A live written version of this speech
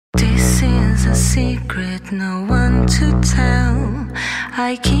a secret no one to tell.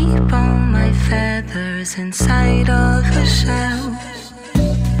 I keep all my feathers inside of a shell.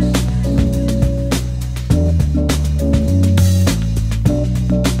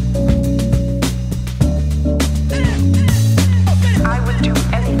 I would do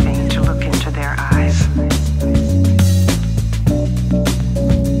anything to look into their eyes.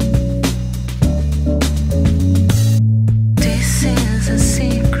 This is a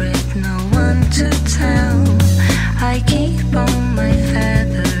secret no one to tell. I keep all my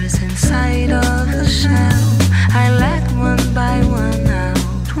feathers inside of a shell. I let one by one out,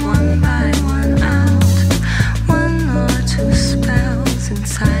 one by one out. One or two spells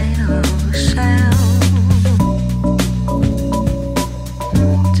inside of a shell.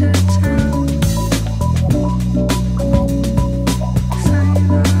 To tell. Inside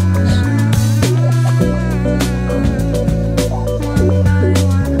of a shell. One by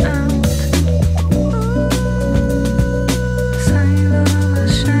one out. Inside of a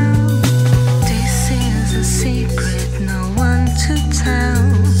shell. This is a secret no one to tell.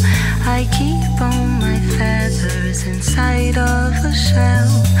 I keep all my feathers inside of a shell.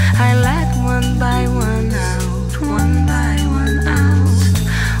 I let one by one out, one by one out.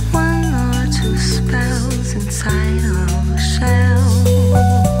 One or two spells inside of a shell.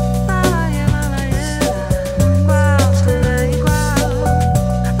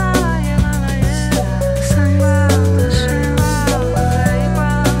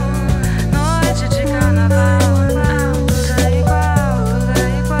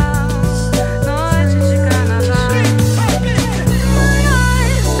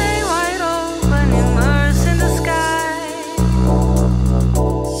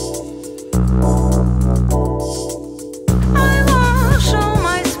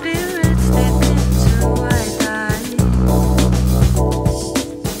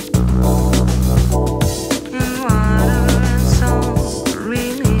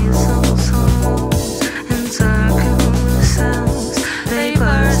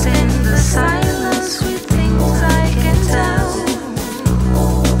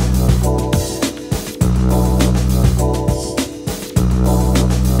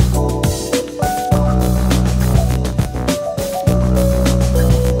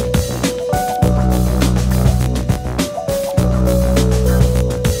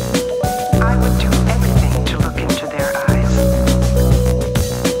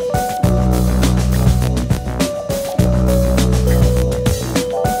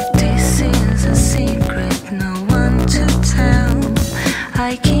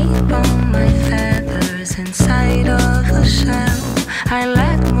 I keep all my feathers inside of a shell. I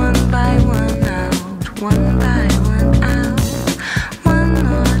let one by one out, one by one out. One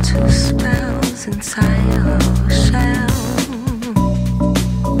or two spells inside of a shell.